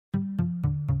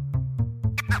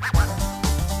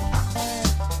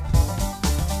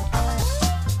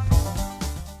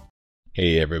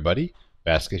Hey everybody,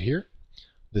 Basket here.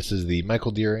 This is the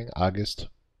Michael Deering August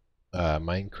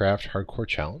Minecraft Hardcore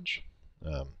Challenge.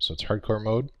 So it's hardcore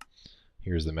mode.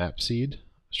 Here's the map seed,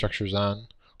 structures on,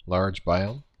 large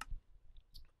biome,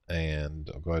 and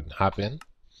I'll go ahead and hop in.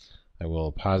 I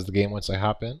will pause the game once I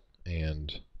hop in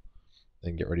and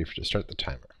then get ready to start the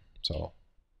timer. So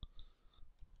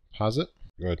pause it,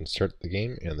 go ahead and start the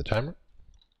game and the timer.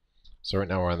 So right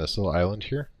now we're on this little island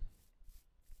here.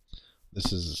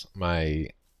 This is my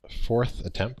fourth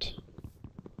attempt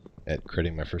at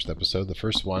creating my first episode. The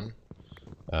first one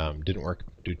didn't work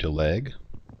due to lag.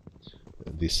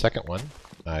 The second one,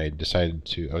 I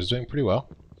was doing pretty well,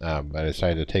 but I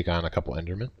decided to take on a couple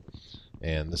Endermen,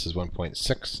 and this is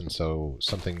 1.6, and so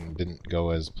something didn't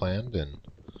go as planned, and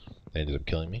they ended up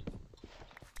killing me.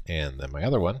 And then my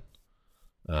other one,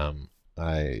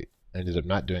 I ended up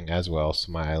not doing as well,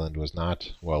 so my island was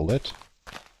not well lit,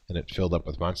 and it filled up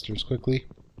with monsters quickly,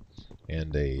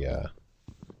 and a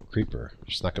creeper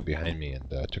snuck up behind me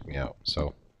and took me out.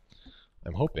 So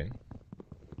I'm hoping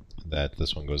that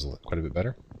this one goes quite a bit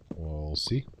better. We'll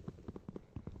see.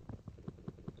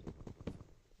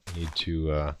 I need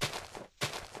to...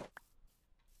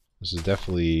 this is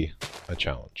definitely a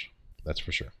challenge, that's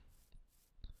for sure.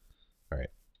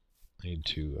 Alright, I need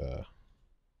to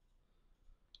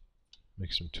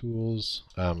make some tools.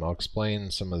 I'll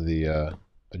explain some of the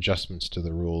adjustments to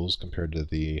the rules compared to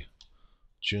the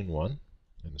June one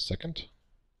in a second,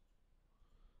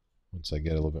 once I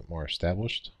get a little bit more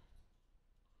established,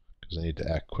 because I need to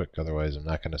act quick, otherwise I'm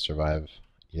not going to survive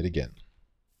yet again.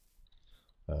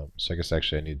 So I guess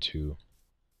actually I need to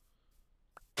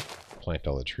plant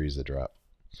all the trees that drop.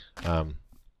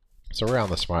 So we're on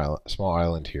the small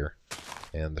island here,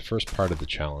 and the first part of the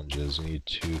challenge is you need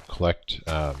to collect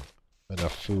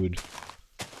enough food,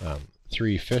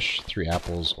 3 fish, 3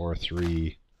 apples, or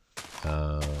 3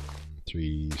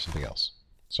 something else.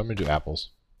 So I'm going to do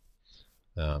apples.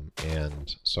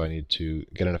 And so I need to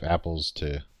get enough apples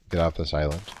to get off this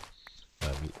island.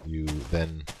 You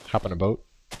then hop on a boat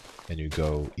and you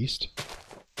go east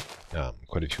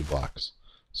quite a few blocks.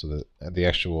 So that the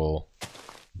actual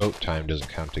boat time doesn't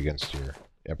count against your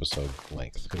episode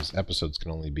length, because episodes can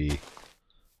only be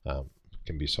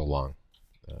so long.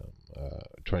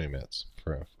 20 minutes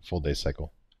for a full day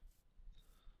cycle.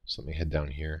 So let me head down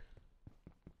here,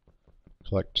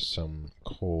 collect some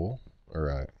coal,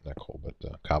 or not coal, but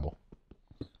cobble,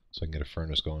 so I can get a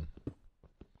furnace going. I'm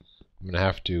going to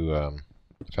have to,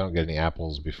 if I don't get any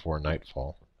apples before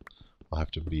nightfall, I'll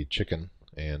have to be chicken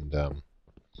and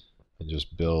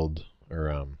just build,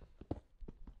 or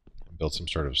build some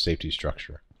sort of safety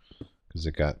structure, because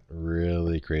it got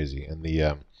really crazy. And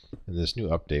the in this new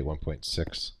update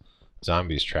 1.6,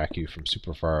 zombies track you from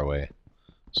super far away.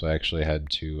 So I actually had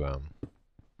to,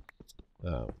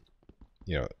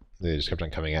 you know, they just kept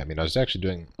on coming at me, and I was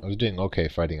doing okay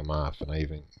fighting them off, and I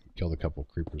even killed a couple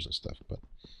creepers and stuff. But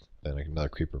then another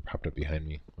creeper popped up behind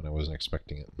me when I wasn't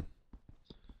expecting it.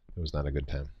 It was not a good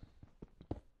time.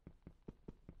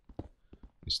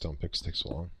 These stone picks take so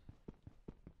long.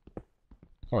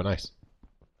 Oh, nice.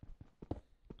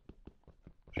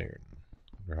 Iron.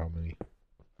 I wonder how many.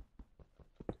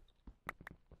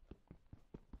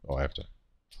 Oh, I have to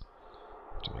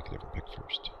make a different pick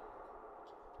first.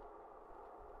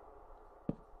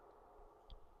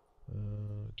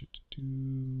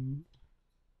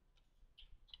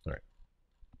 Alright.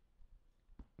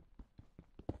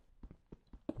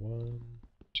 1,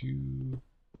 2,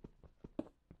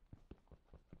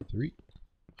 3.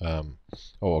 Oh,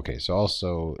 okay. So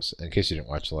also, in case you didn't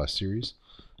watch the last series,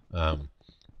 some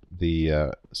of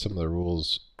the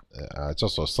rules, it's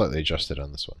also slightly adjusted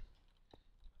on this one.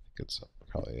 I think it's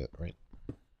probably it, right?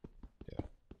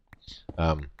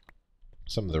 Yeah.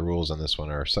 Some of the rules on this one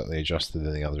are slightly adjusted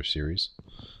in the other series.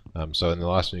 So in the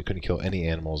last one, you couldn't kill any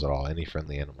animals at all, any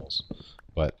friendly animals.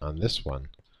 But on this one,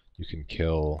 you can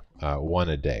kill 1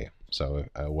 a day. So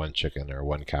 1 chicken or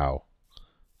 1 cow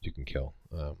you can kill.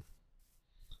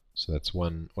 So that's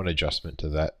one adjustment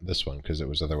to this one, because it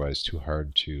was otherwise too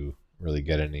hard to really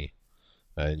get any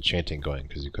enchanting going,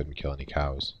 because you couldn't kill any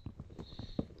cows.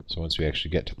 So once we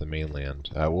actually get to the mainland,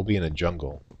 we'll be in a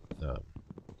jungle.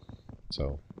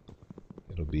 So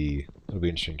it'll be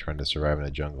interesting trying to survive in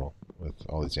a jungle with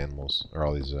all these animals, or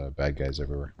all these bad guys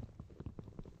everywhere.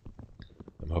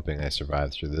 I'm hoping I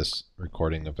survive through this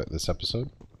recording of this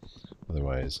episode.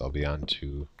 Otherwise, I'll be on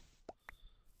to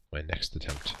my next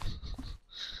attempt.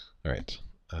 Alright.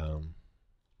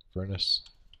 Furnace.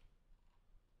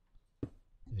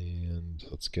 And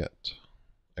let's get...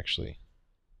 Actually...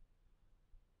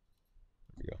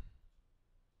 There we go.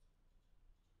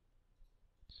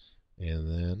 And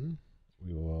then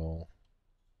we will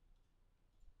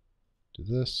do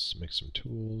this, make some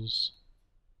tools.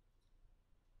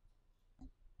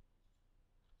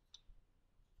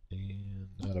 And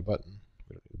not a button.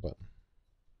 We don't need a button.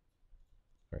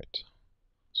 Alright.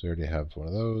 So we already have one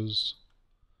of those.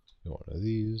 We want one of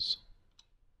these.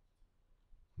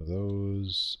 One of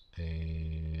those.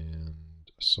 And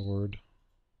a sword.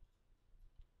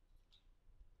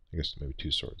 I guess maybe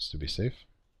 2 swords to be safe.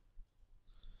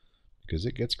 Because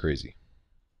it gets crazy.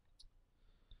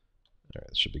 Alright,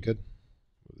 this should be good.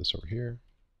 Move this over here.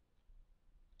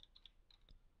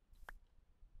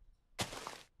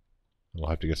 We'll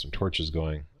have to get some torches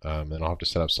going, and I'll have to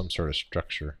set up some sort of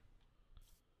structure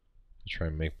to try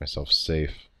and make myself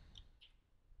safe,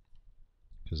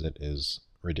 because it is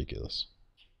ridiculous.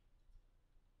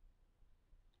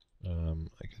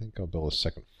 I think I'll build a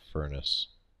second furnace.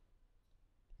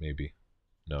 Maybe.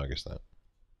 No, I guess not.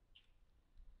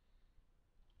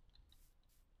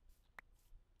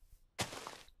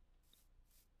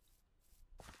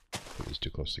 Put these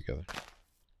too close together.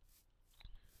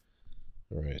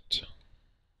 Alright.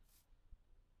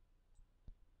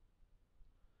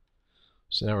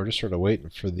 So now we're just sort of waiting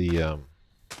for the, I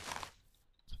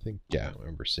think, yeah, I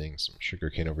remember seeing some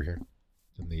sugarcane over here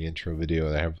in the intro video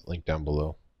that I have linked down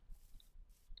below.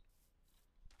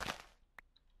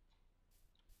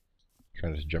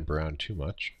 Trying to jump around too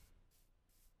much.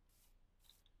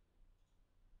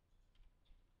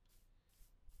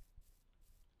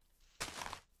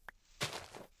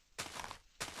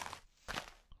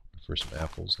 For some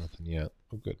apples, nothing yet.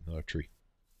 Oh good, another tree.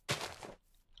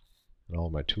 And all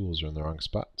of my tools are in the wrong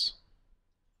spots.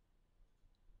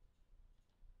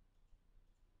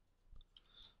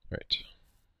 Alright.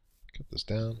 Cut this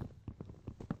down.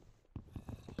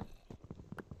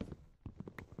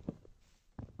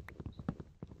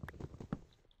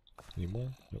 Any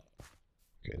more? Nope.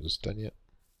 Okay, is this done yet?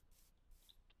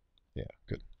 Yeah,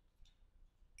 good.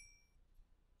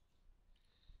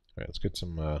 Alright, let's get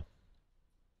some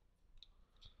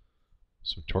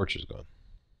torches going.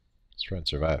 Let's try and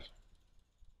survive.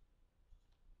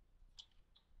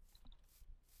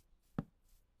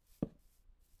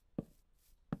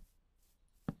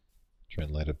 Try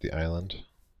and light up the island,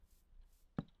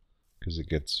 because it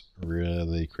gets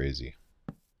really crazy.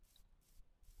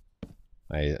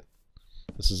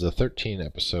 This is a 13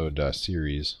 episode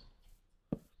series,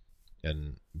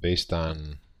 and based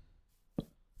on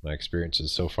my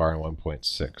experiences so far in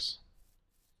 1.6,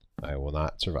 I will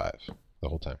not survive the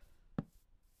whole time.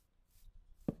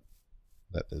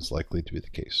 That is likely to be the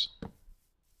case.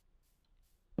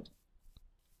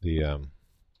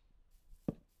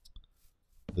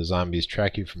 The zombies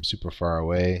track you from super far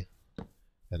away,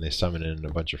 and they summon in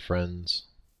a bunch of friends,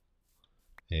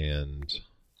 and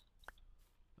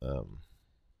I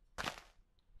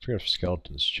forget if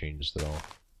skeletons changed at all.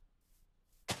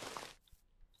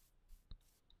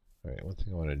 Alright, one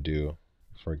thing I want to do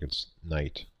before it gets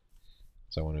night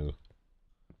is I want to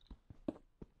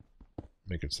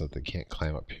make it so that they can't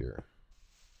climb up here.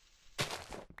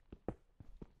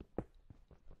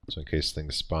 So in case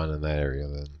things spawn in that area,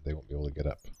 then they won't be able to get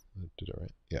up. Did it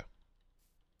right? Yeah.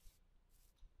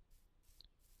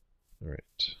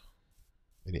 Alright.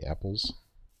 Any apples?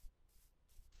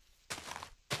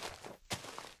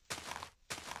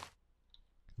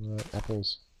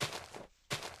 Apples.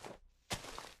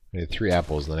 I need 3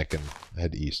 apples, then I can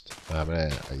head east.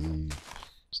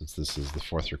 Since this is the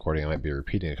 4th recording, I might be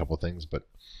repeating a couple things, but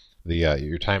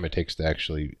your time it takes to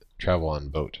actually travel on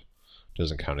boat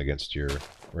doesn't count against your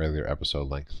regular episode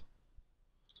length.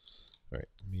 Alright,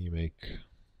 let me make,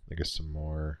 I guess, some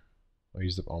more. I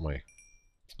used up all my...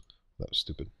 That was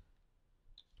stupid.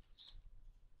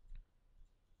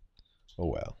 Oh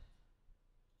well.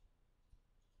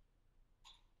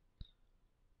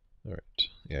 Alright,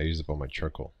 yeah, I used up all my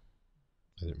charcoal.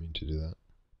 I didn't mean to do that.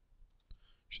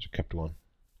 Should have kept one.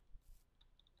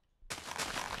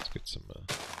 Let's get some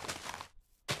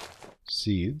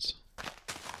seeds.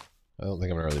 I don't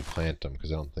think I'm going to really plant them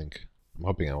because I'm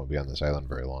hoping I won't be on this island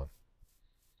very long.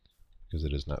 Because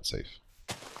it is not safe.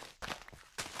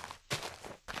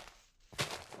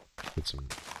 Get some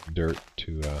dirt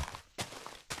to try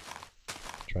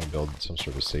and build some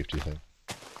sort of safety thing.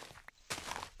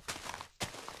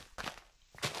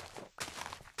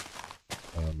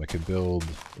 I could build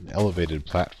an elevated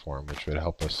platform, which would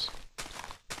help us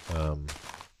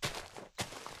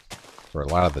for a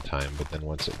lot of the time, but then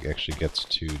once it actually gets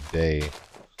to day,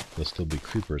 there'll still be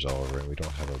creepers all over and we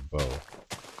don't have a bow.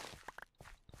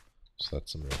 So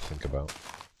that's something to think about.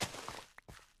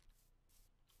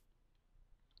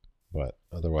 But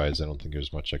otherwise, I don't think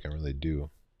there's much I can really do.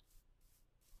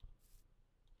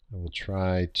 I will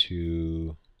try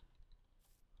to...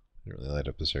 I didn't really light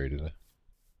up this area, did I?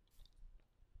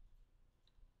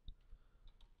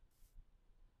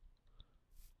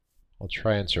 I'll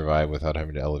try and survive without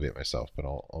having to elevate myself, but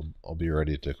I'll be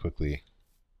ready to quickly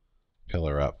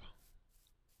pillar up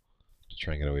to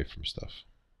try and get away from stuff.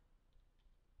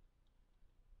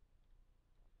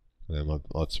 And then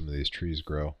let some of these trees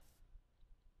grow.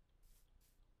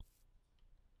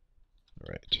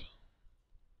 Alright.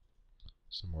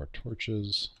 Some more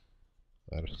torches.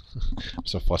 I'm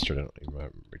so flustered I don't even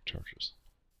remember torches.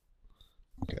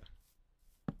 Okay.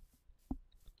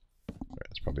 Alright,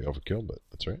 that's probably overkill, but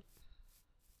that's right.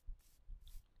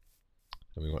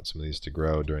 And we want some of these to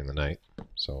grow during the night,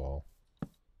 so I'll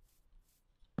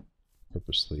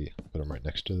purposely put them right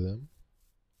next to them.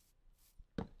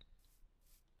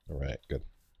 Alright, good.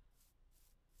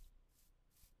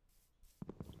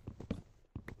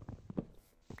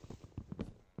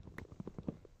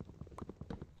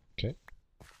 Okay.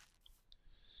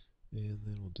 And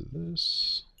then we'll do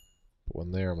this. Put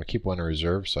one there. I'm going to keep one in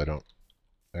reserve so I don't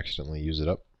accidentally use it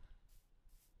up.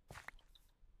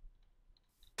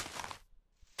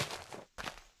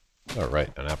 Oh, right,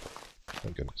 an apple.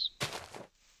 Thank goodness.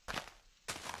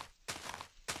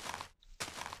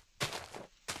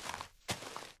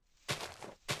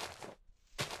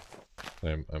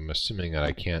 I'm assuming that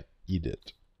I can't eat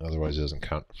it, otherwise it doesn't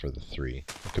count for the 3.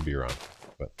 I could be wrong,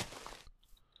 but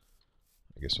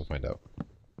I guess we'll find out.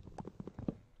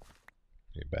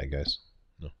 Any bad guys?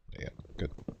 No? Yeah,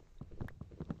 good.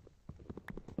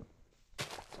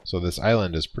 So this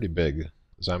island is pretty big.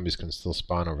 Zombies can still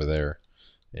spawn over there,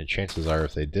 and chances are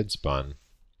if they did spawn,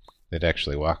 they'd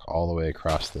actually walk all the way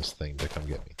across this thing to come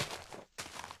get me.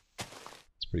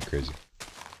 It's pretty crazy.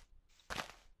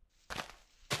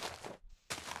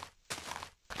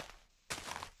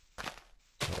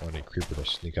 I don't want any creeper to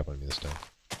sneak up on me this time.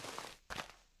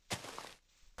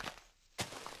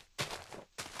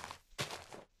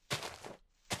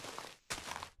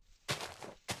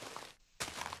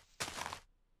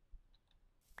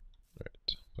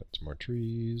 Alright, put some more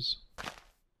trees.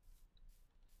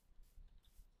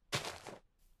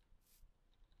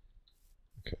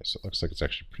 Okay, so it looks like it's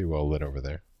actually pretty well lit over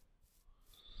there.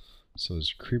 So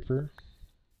there's a creeper.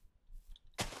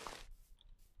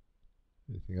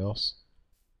 Anything else?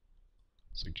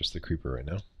 It's like just the creeper right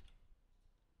now.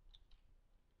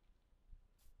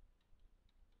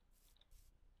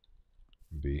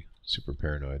 Be super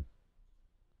paranoid.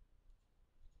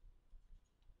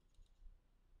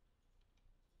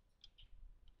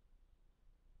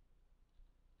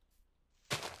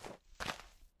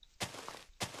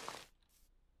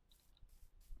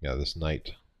 Yeah, this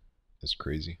night is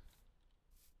crazy.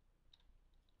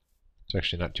 It's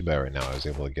actually not too bad right now. I was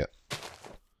able to get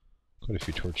quite a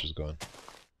few torches going.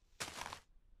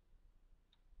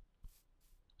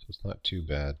 So it's not too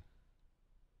bad.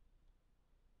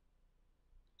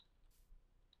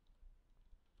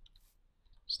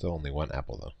 Still only one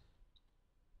apple though.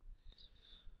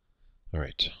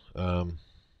 Alright. So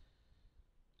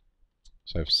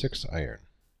I have 6 iron.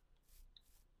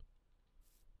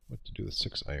 What to do with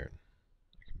 6 iron?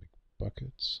 I can make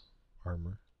buckets,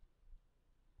 armor.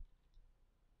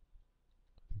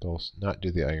 I think I'll not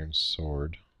do the iron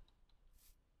sword.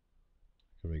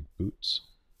 I can make boots.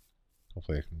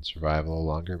 Hopefully I can survive a little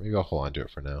longer. Maybe I'll hold on to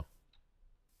it for now.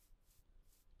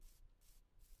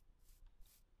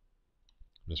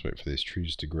 Just wait for these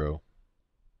trees to grow.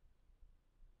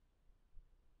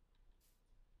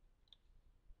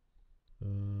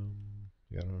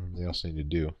 Yeah, I don't know anything else I need to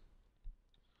do.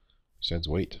 Besides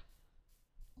wait.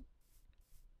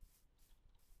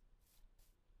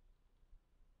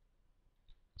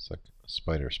 It's like a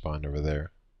spider spawned over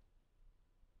there.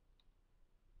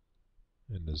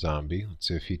 And a zombie. Let's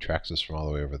see if he tracks us from all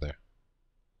the way over there.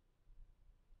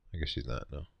 I guess he's not,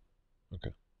 no.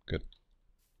 Okay, good.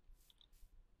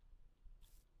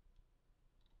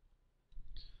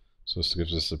 So this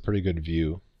gives us a pretty good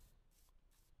view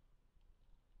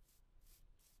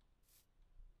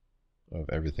of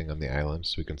everything on the island,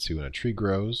 so we can see when a tree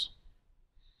grows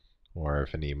or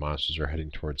if any monsters are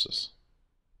heading towards us.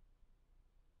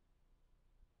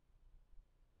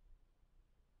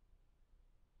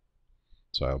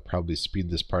 So I'll probably speed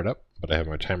this part up, but I have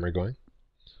my timer going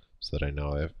so that I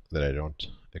know that I don't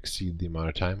exceed the amount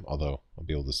of time, although I'll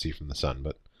be able to see from the sun,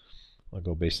 but I'll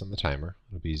go based on the timer.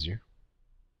 It'll be easier.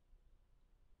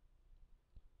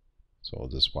 So I'll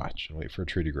just watch and wait for a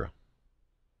tree to grow.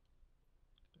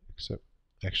 Except,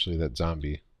 actually, that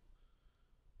zombie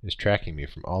is tracking me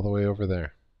from all the way over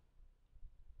there.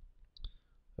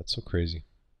 That's so crazy.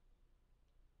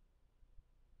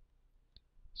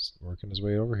 He's working his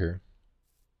way over here.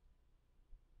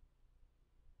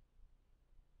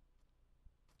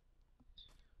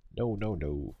 No, no,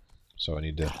 no. So I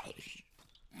need to...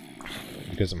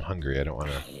 Because I'm hungry, I don't want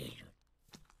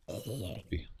to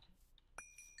be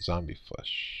zombie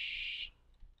flesh.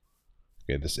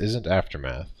 Okay, this isn't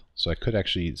Aftermath, so I could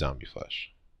actually eat zombie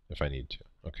flesh if I need to.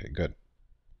 Okay, good.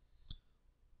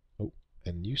 Oh,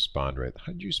 and you spawned right...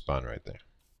 How did you spawn right there?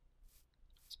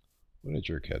 What a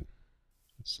jerkhead.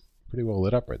 It's pretty well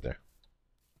lit up right there.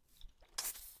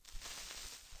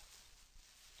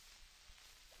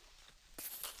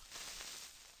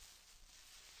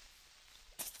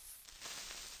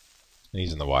 And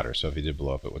he's in the water, so if he did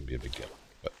blow up, it wouldn't be a big deal.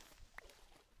 But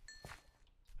I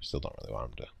still don't really want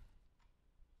him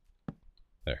to.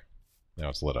 There. Now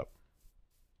it's lit up.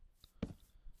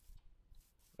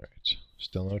 Alright.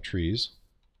 Still no trees.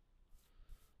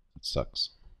 It sucks.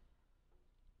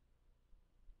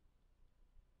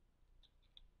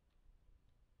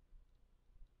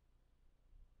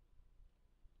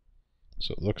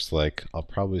 So it looks like I'll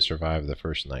probably survive the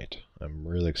first night. I'm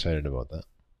really excited about that.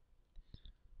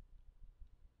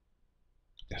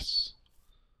 Yes.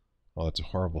 Oh, that's a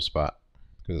horrible spot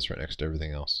because it's right next to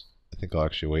everything else. I think I'll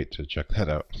actually wait to check that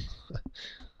out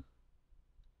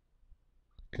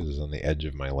because it's on the edge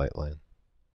of my light line.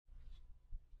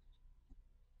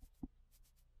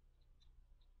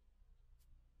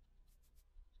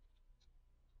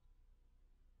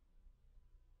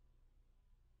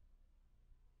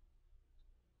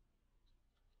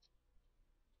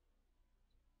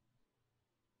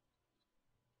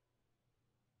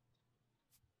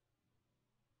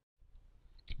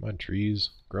 Come on, trees,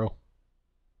 grow.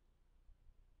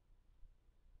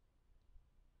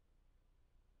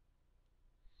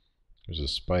 There's a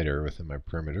spider within my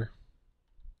perimeter.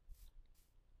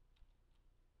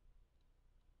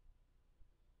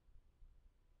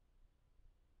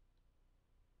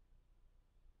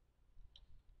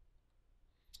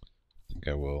 I think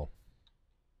I will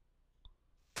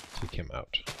take him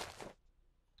out.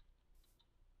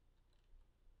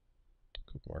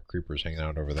 A couple more creepers hanging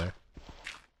out over there.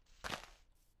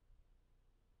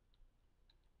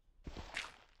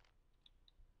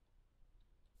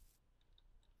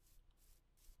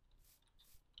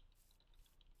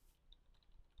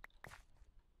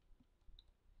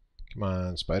 Come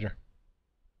on, spider.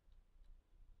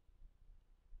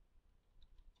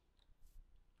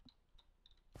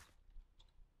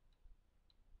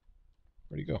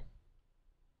 Where'd he go?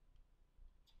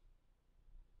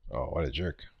 Oh, what a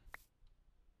jerk.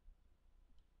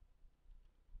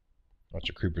 Watch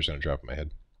a creeper's gonna drop on my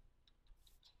head.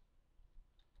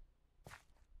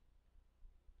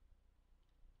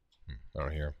 I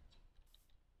don't hear him.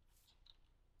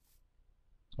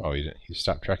 Oh, he didn't. He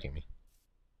stopped tracking me.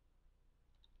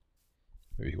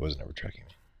 Maybe he wasn't ever tracking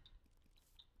me.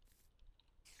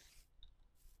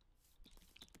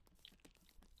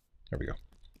 There we go.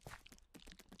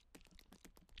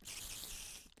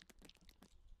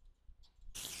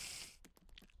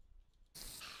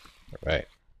 Alright.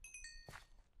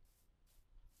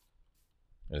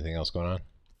 Anything else going on?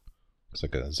 Looks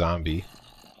like a zombie.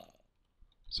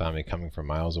 Zombie coming from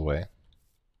miles away.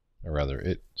 Or rather,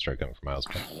 it started coming from miles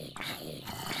away.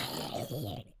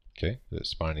 Okay, did it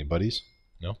spawn any buddies?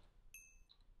 No?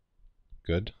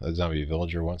 Good. That zombie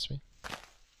villager wants me.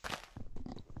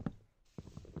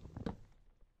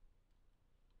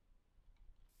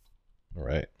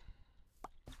 Alright.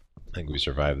 I think we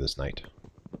survived this night.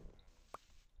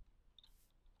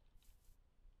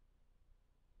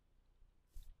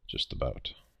 Just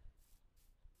about.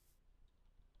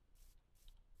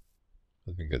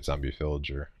 I think that zombie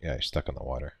villager, yeah, he's stuck in the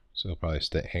water. So he'll probably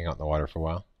hang out in the water for a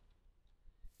while.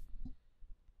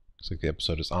 Looks like the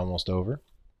episode is almost over.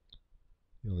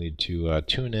 You'll need to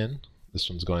tune in. This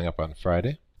one's going up on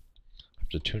Friday. I have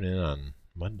to tune in on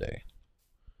Monday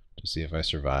to see if I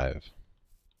survive.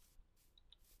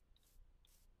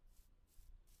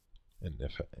 And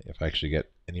if I actually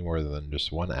get any more than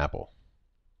just one apple.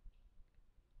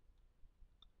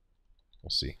 We'll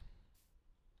see.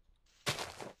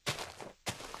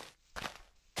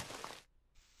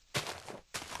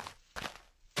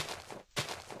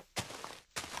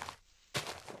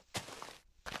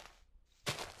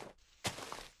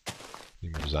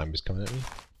 Any more zombies coming at me?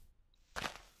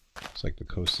 Looks like the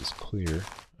coast is clear.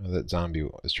 That zombie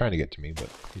is trying to get to me, but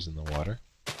he's in the water.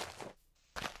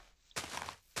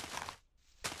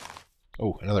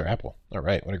 Oh, another apple.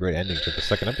 Alright, what a great ending to the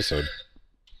second episode.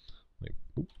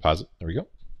 Pause it. There we go.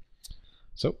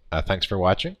 So, thanks for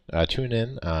watching. Tune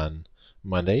in on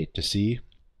Monday to see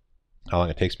how long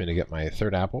it takes me to get my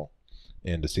third apple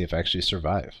and to see if I actually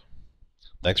survive.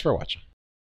 Thanks for watching.